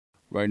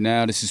Right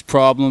now, this is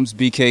Problemz,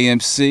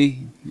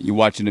 BKMC. You're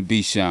watching the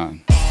beat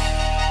shine.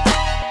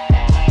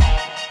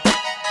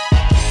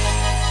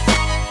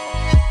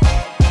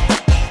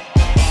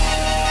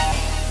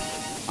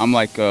 I'm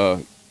like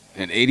an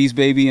 80s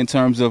baby in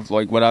terms of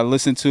like what I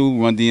listen to,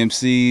 Run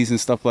DMCs and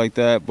stuff like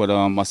that. But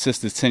my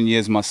sister's 10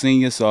 years my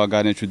senior, so I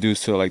got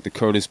introduced to like the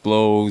Curtis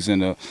Blows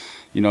and the,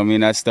 you know what I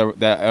mean,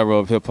 that era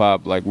of hip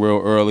hop like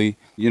real early.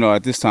 You know,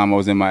 at this time I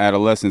was in my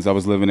adolescence. I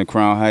was living in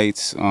Crown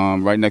Heights,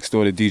 right next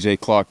door to DJ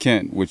Clark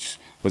Kent, which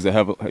was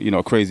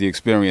a crazy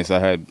experience. I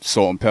had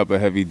Salt and Pepper,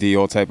 Heavy D,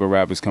 all type of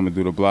rappers coming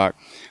through the block.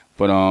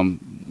 But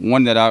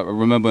one that I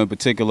remember in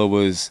particular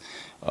was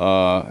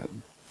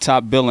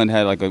Top Billin'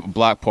 had like a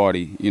block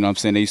party. You know what I'm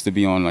saying? They used to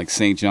be on like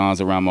St.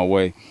 John's around my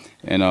way.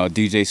 And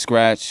DJ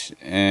Scratch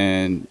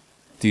and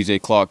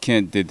DJ Clark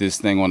Kent did this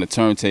thing on the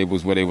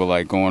turntables where they were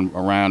like going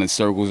around in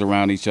circles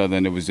around each other,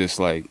 and it was just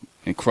like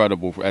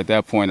incredible. At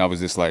that point, I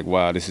was just like,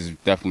 wow, this is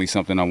definitely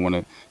something I want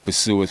to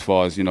pursue as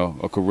far as, you know,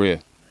 a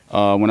career.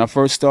 When I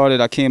first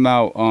started, I came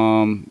out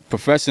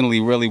professionally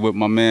really with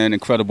my man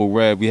Incredible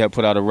Red. We had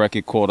put out a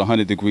record called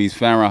 100 Degrees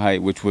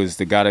Fahrenheit, which was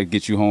the Gotta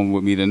Get You Home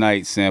With Me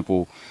Tonight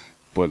sample,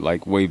 but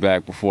like way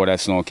back before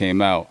that song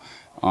came out.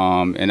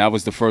 And that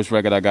was the first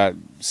record I got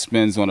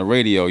spins on the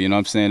radio, you know what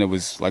I'm saying? It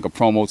was like a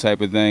promo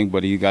type of thing,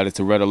 but he got it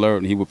to Red Alert,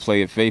 and he would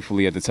play it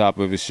faithfully at the top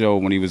of his show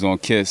when he was on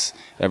Kiss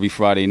every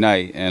Friday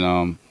night.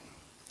 And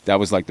that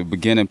was like the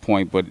beginning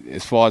point. But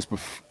as far as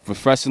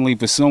professionally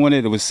pursuing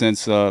it, it was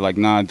since like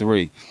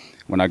 9-3,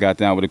 when I got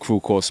down with a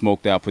crew called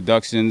Smoked Out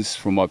Productions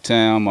from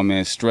Uptown. My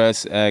man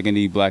Stress,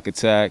 Agony, Black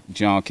Attack,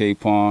 John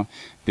Capon,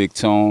 Big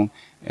Tone.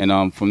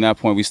 And from that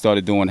point, we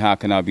started doing How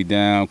Can I Be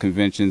Down,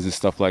 conventions and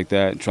stuff like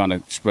that, trying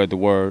to spread the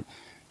word.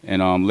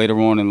 And later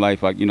on in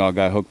life, I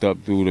got hooked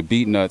up through the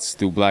Beat Nuts,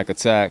 through Black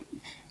Attack,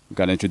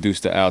 got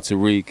introduced to Al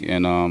Tariq,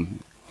 and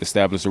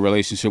established a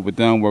relationship with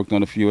them, worked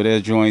on a few of their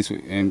joints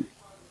in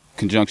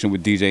conjunction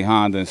with DJ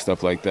Honda and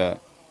stuff like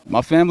that.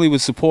 My family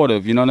was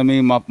supportive, you know what I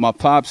mean? My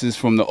pops is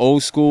from the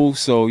old school,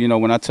 so, you know,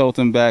 when I told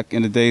him back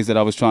in the days that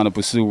I was trying to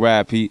pursue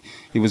rap, he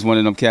was one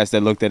of them cats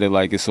that looked at it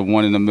like it's a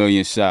 1 in a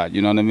million shot, you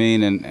know what I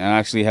mean? And I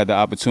actually had the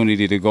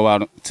opportunity to go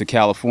out to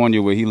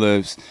California, where he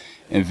lives,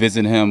 and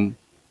visit him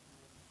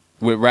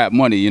with rap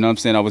money, you know what I'm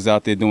saying? I was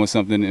out there doing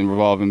something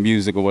involving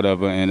music or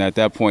whatever, and at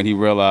that point he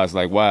realized,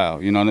 like, wow,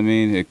 you know what I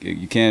mean?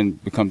 You can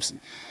become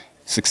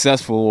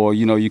successful, or,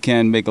 you know, you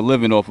can make a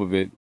living off of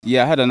it.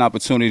 Yeah, I had an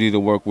opportunity to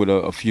work with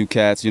a few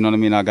cats, you know what I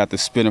mean? I got to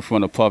spit in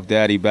front of Puff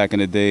Daddy back in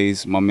the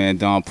days. My man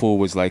Don Poole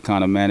was like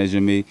kind of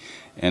managing me,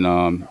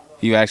 and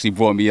he actually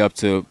brought me up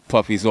to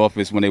Puffy's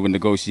office when they were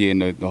negotiating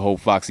the whole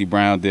Foxy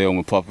Brown deal,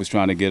 when Puff was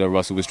trying to get her,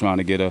 Russell was trying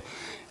to get her.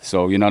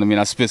 So, you know what I mean?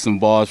 I spit some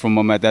bars from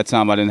him. At that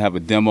time, I didn't have a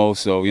demo,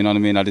 so, you know what I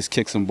mean? I just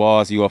kicked some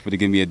bars. He offered to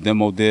give me a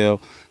demo deal,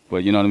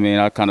 but, you know what I mean?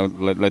 I kind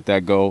of let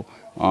that go.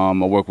 I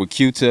worked with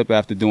Q-Tip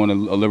after doing a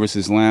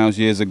Lyricist Lounge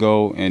years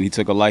ago, and he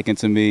took a liking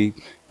to me.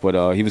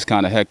 But he was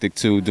kind of hectic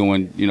too,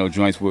 doing, you know,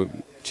 joints with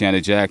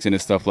Janet Jackson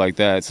and stuff like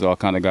that. So I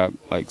kind of got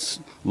like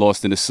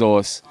lost in the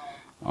sauce.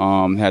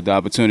 Had the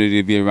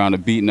opportunity to be around the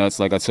Beat Nuts,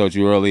 like I told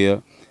you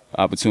earlier.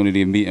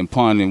 Opportunity of meeting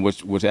Pun, and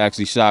which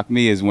actually shocked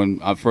me is when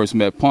I first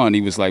met Pun,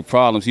 he was like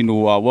Problemz. He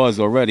knew who I was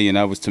already, and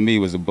that was, to me,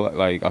 was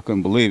like, I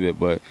couldn't believe it.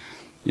 But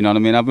you know what I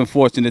mean? I've been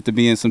fortunate to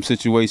be in some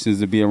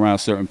situations to be around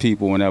certain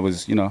people, and that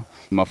was, you know,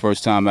 my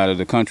first time out of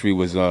the country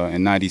was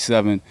in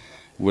 '97.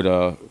 With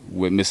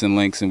Missin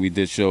Linx, and we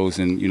did shows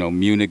in, you know,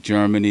 Munich,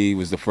 Germany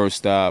was the first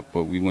stop,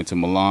 but we went to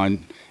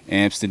Milan,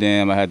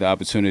 Amsterdam. I had the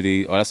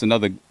opportunity, that's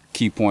another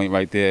key point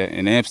right there.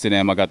 In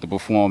Amsterdam, I got to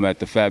perform at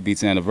the Fat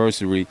Beats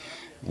anniversary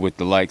with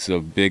the likes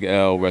of Big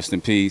L, rest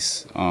in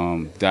peace,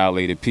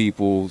 Dilated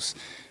Peoples.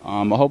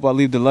 I hope I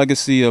leave the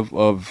legacy of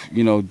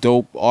you know,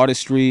 dope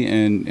artistry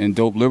and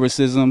dope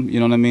lyricism, you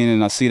know what I mean?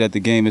 And I see that the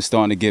game is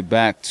starting to get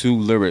back to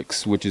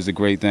lyrics, which is a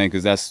great thing,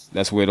 because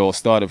that's where it all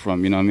started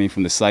from, you know what I mean?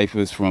 From the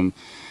ciphers, from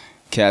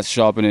cats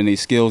sharpening their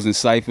skills in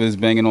ciphers,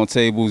 banging on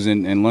tables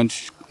and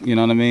lunch, you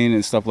know what I mean,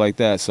 and stuff like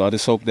that. So I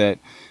just hope that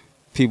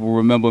people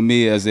remember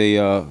me as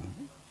a,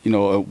 you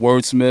know, a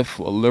wordsmith,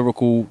 a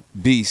lyrical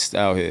beast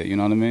out here, you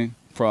know what I mean?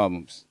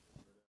 Problemz.